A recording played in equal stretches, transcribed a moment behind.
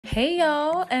Hey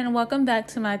y'all, and welcome back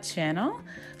to my channel.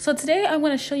 So today I'm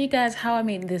going to show you guys how I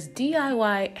made this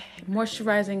DIY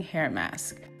moisturizing hair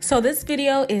mask. So this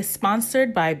video is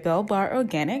sponsored by Belle Bar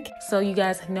Organic. So you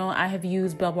guys know I have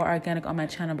used Belle Bar Organic on my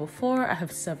channel before. I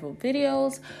have several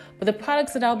videos, but the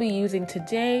products that I'll be using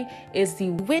today is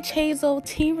the Witch Hazel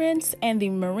Tea Rinse and the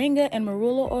Moringa and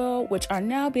Marula oil, which are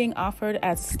now being offered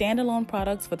as standalone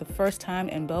products for the first time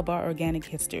in Belle Bar Organic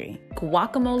history.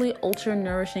 Guacamole Ultra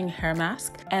Nourishing Hair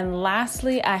Mask. And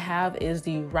lastly, I have is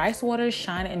the Rice Water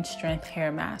Shine and Strength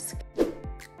Hair Mask.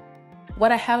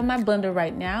 What I have in my blender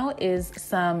right now is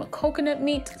some coconut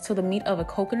meat, so the meat of a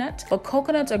coconut. But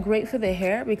coconuts are great for the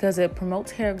hair because it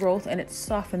promotes hair growth and it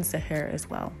softens the hair as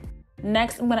well.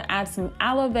 Next, I'm gonna add some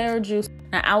aloe vera juice.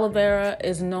 Now, aloe vera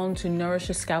is known to nourish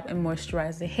the scalp and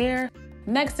moisturize the hair.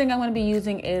 Next thing I'm gonna be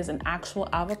using is an actual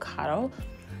avocado.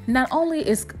 Not only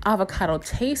is avocado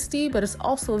tasty, but it's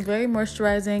also very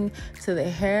moisturizing to the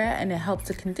hair and it helps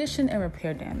to condition and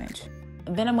repair damage.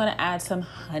 Then I'm gonna add some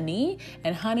honey,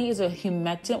 and honey is a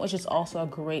humectant, which is also a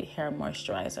great hair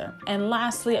moisturizer. And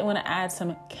lastly, I'm gonna add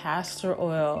some castor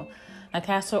oil. Now,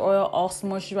 castor oil also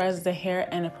moisturizes the hair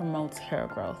and it promotes hair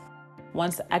growth.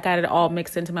 Once I got it all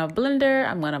mixed into my blender,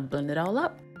 I'm gonna blend it all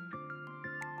up.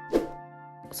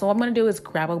 So what I'm gonna do is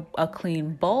grab a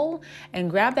clean bowl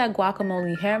and grab that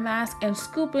guacamole hair mask and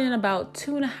scoop in about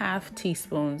 2.5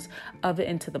 teaspoons of it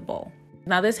into the bowl.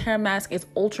 Now this hair mask is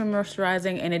ultra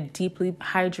moisturizing and it deeply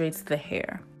hydrates the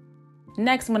hair.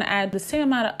 Next, I'm gonna add the same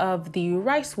amount of the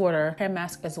rice water hair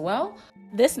mask as well.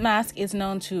 This mask is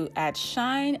known to add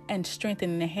shine and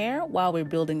strengthen the hair while we're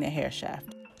building the hair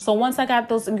shaft. So once I got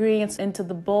those ingredients into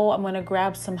the bowl, I'm gonna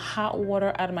grab some hot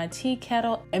water out of my tea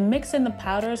kettle and mix in the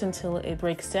powders until it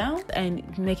breaks down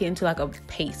and make it into like a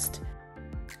paste.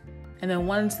 And then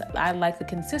once I like the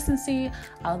consistency,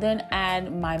 I'll then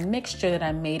add my mixture that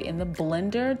I made in the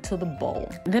blender to the bowl.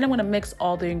 And then I'm gonna mix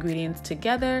all the ingredients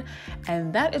together,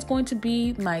 and that is going to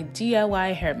be my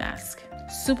DIY hair mask.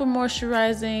 Super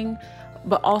moisturizing,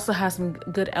 but also has some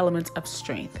good elements of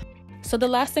strength. So the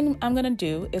last thing I'm gonna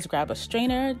do is grab a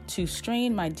strainer to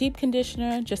strain my deep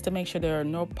conditioner just to make sure there are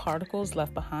no particles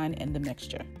left behind in the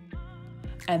mixture.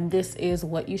 And this is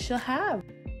what you shall have.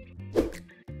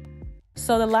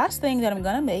 So the last thing that I'm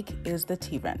gonna make is the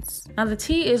tea rinse. Now the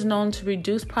tea is known to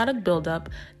reduce product buildup,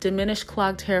 diminish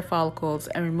clogged hair follicles,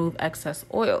 and remove excess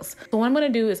oils. So what I'm gonna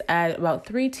do is add about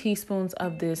 3 teaspoons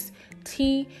of this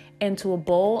tea into a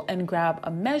bowl and grab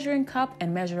a measuring cup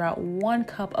and measure out 1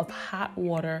 cup of hot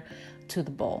water to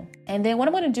the bowl. And then what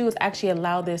I'm gonna do is actually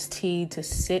allow this tea to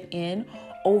sit in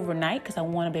overnight because I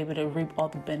wanna be able to reap all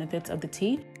the benefits of the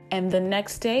tea. And the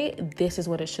next day, this is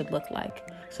what it should look like.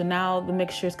 So now the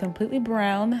mixture is completely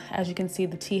brown. As you can see,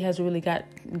 the tea has really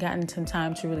gotten some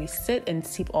time to really sit and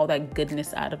seep all that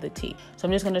goodness out of the tea. So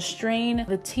I'm just gonna strain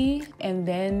the tea and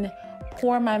then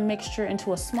pour my mixture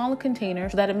into a smaller container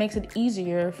so that it makes it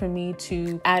easier for me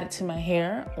to add it to my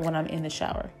hair when I'm in the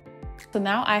shower. So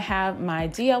now I have my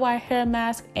DIY hair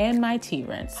mask and my tea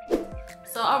rinse.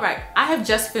 So all right, I have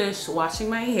just finished washing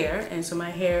my hair, and so my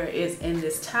hair is in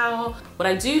this towel. What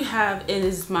I do have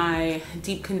is my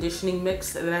deep conditioning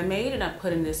mix that I made and I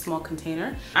put in this small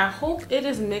container. I hope it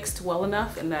is mixed well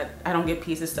enough and that I don't get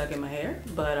pieces stuck in my hair,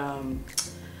 but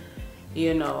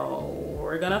you know,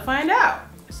 we're gonna find out.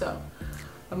 So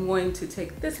I'm going to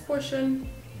take this portion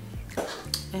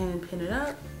and pin it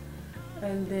up,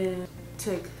 and then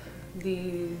take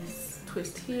these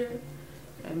twist here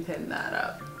and pin that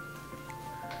up.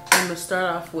 I'm gonna start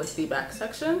off with the back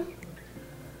section.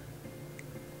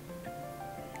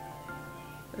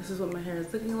 This is what my hair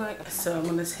is looking like. So I'm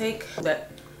gonna take that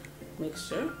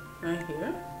mixture right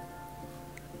here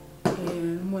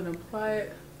and I'm gonna apply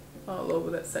it all over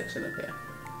that section of hair.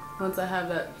 Once I have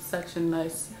that section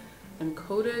nice and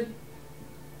coated,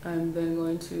 I'm then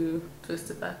going to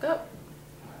twist it back up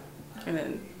and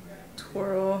then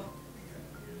twirl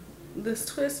this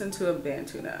twist into a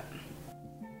bantu knot.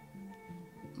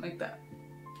 Like that.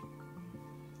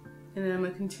 And then I'm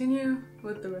gonna continue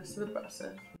with the rest of the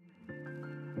process.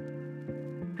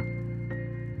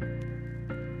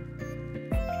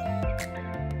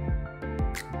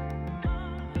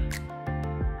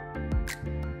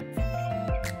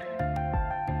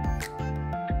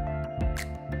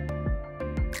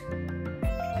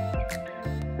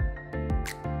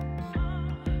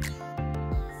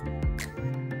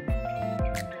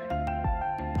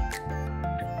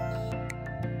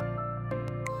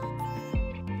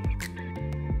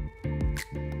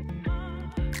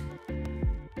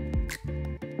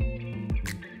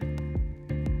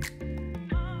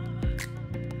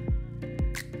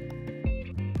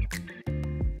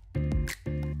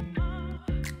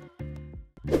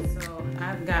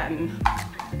 I've gotten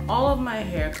all of my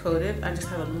hair coated. I just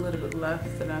have a little bit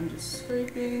left that I'm just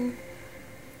scraping.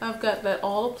 I've got that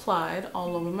all applied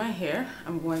all over my hair.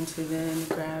 I'm going to then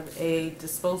grab a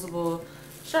disposable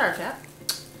shower cap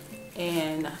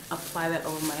and apply that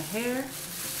over my hair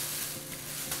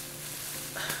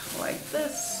like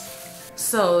this.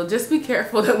 So just be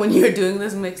careful that when you're doing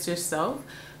this mix yourself,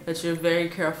 that you're very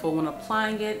careful when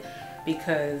applying it,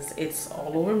 because it's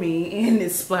all over me and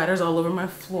it splatters all over my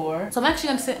floor. So I'm actually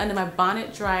gonna sit under my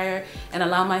bonnet dryer and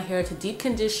allow my hair to deep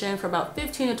condition for about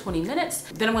 15 to 20 minutes.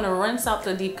 Then I'm gonna rinse out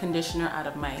the deep conditioner out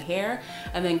of my hair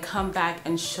and then come back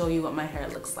and show you what my hair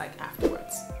looks like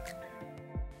afterwards.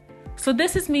 So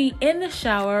this is me in the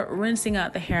shower rinsing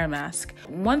out the hair mask.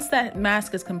 Once that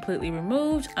mask is completely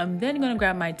removed, I'm then gonna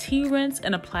grab my tea rinse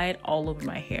and apply it all over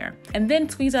my hair. And then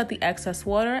squeeze out the excess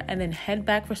water and then head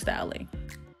back for styling.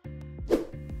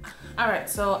 All right,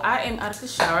 so I am out of the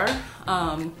shower.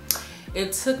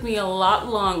 It took me a lot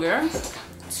longer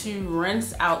to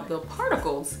rinse out the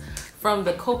particles from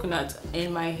the coconut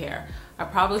in my hair. I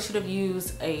probably should have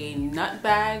used a nut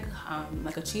bag,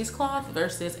 like a cheesecloth,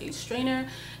 versus a strainer,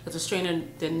 because the strainer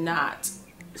did not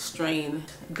strain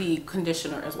the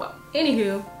conditioner as well.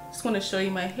 Anywho, just want to show you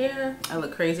my hair. I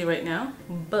look crazy right now,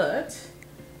 but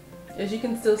as you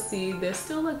can still see, there's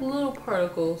still like little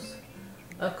particles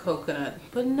of coconut,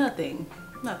 but nothing,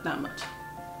 not that much.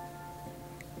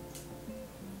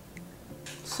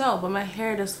 So, but my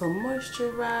hair does feel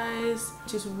moisturized,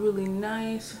 just really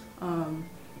nice. I'm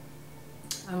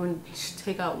gonna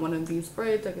take out one of these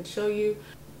braids I can show you.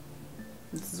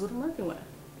 This is what I'm working with.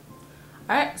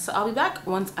 All right, so I'll be back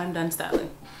once I'm done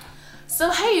styling. So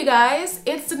hey you guys,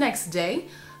 it's the next day.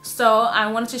 So I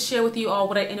wanted to share with you all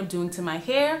what I ended up doing to my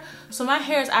hair. So my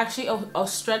hair is actually a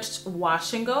stretched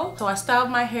wash and go. So I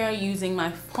styled my hair using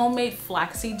my homemade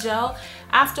flaxseed gel.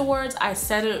 Afterwards, I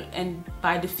set it and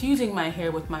by diffusing my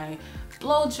hair with my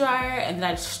blow dryer, and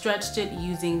then I stretched it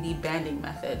using the banding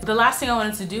method. The last thing I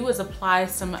wanted to do was apply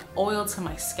some oil to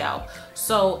my scalp.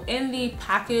 So in the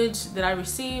package that I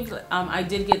received, I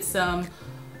did get some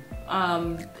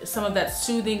of that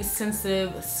soothing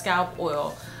sensitive scalp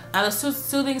oil. Now the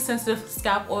soothing sensitive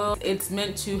scalp oil, it's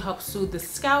meant to help soothe the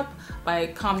scalp by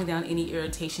calming down any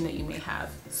irritation that you may have.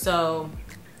 So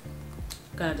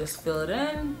I'm gonna just fill it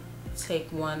in, take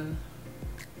one,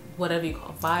 whatever you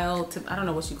call vial, I don't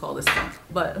know what you call this thing,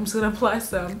 but I'm just gonna apply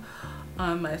some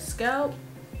on my scalp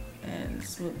and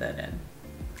smooth that in.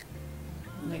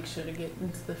 Make sure to get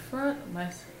into the front.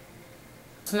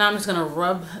 So now I'm just gonna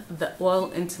rub the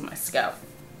oil into my scalp.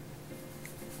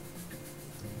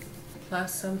 Apply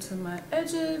some to my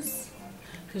edges,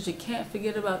 because you can't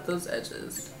forget about those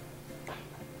edges.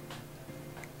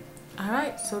 All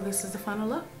right, so this is the final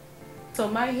look. So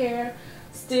my hair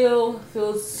still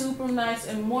feels super nice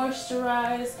and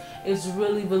moisturized. It's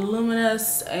really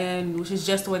voluminous, and which is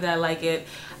just the way that I like it.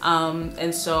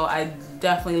 And so I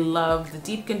definitely love the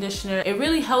deep conditioner. It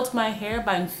really helped my hair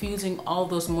by infusing all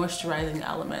those moisturizing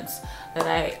elements that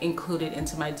I included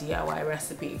into my DIY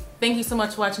recipe. Thank you so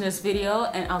much for watching this video,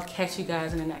 and I'll catch you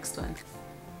guys in the next one.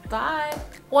 Bye.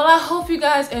 Well, I hope you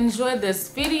guys enjoyed this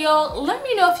video. Let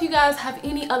me know if you guys have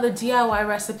any other DIY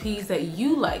recipes that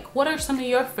you like. What are some of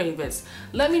your favorites?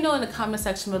 Let me know in the comment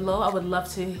section below. I would love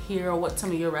to hear what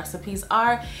some of your recipes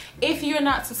are. If you're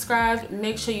not subscribed,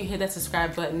 make sure you hit that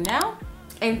subscribe button now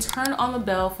and turn on the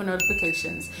bell for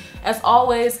notifications. As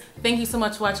always, thank you so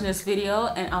much for watching this video,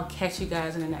 and I'll catch you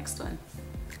guys in the next one.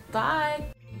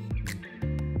 Bye.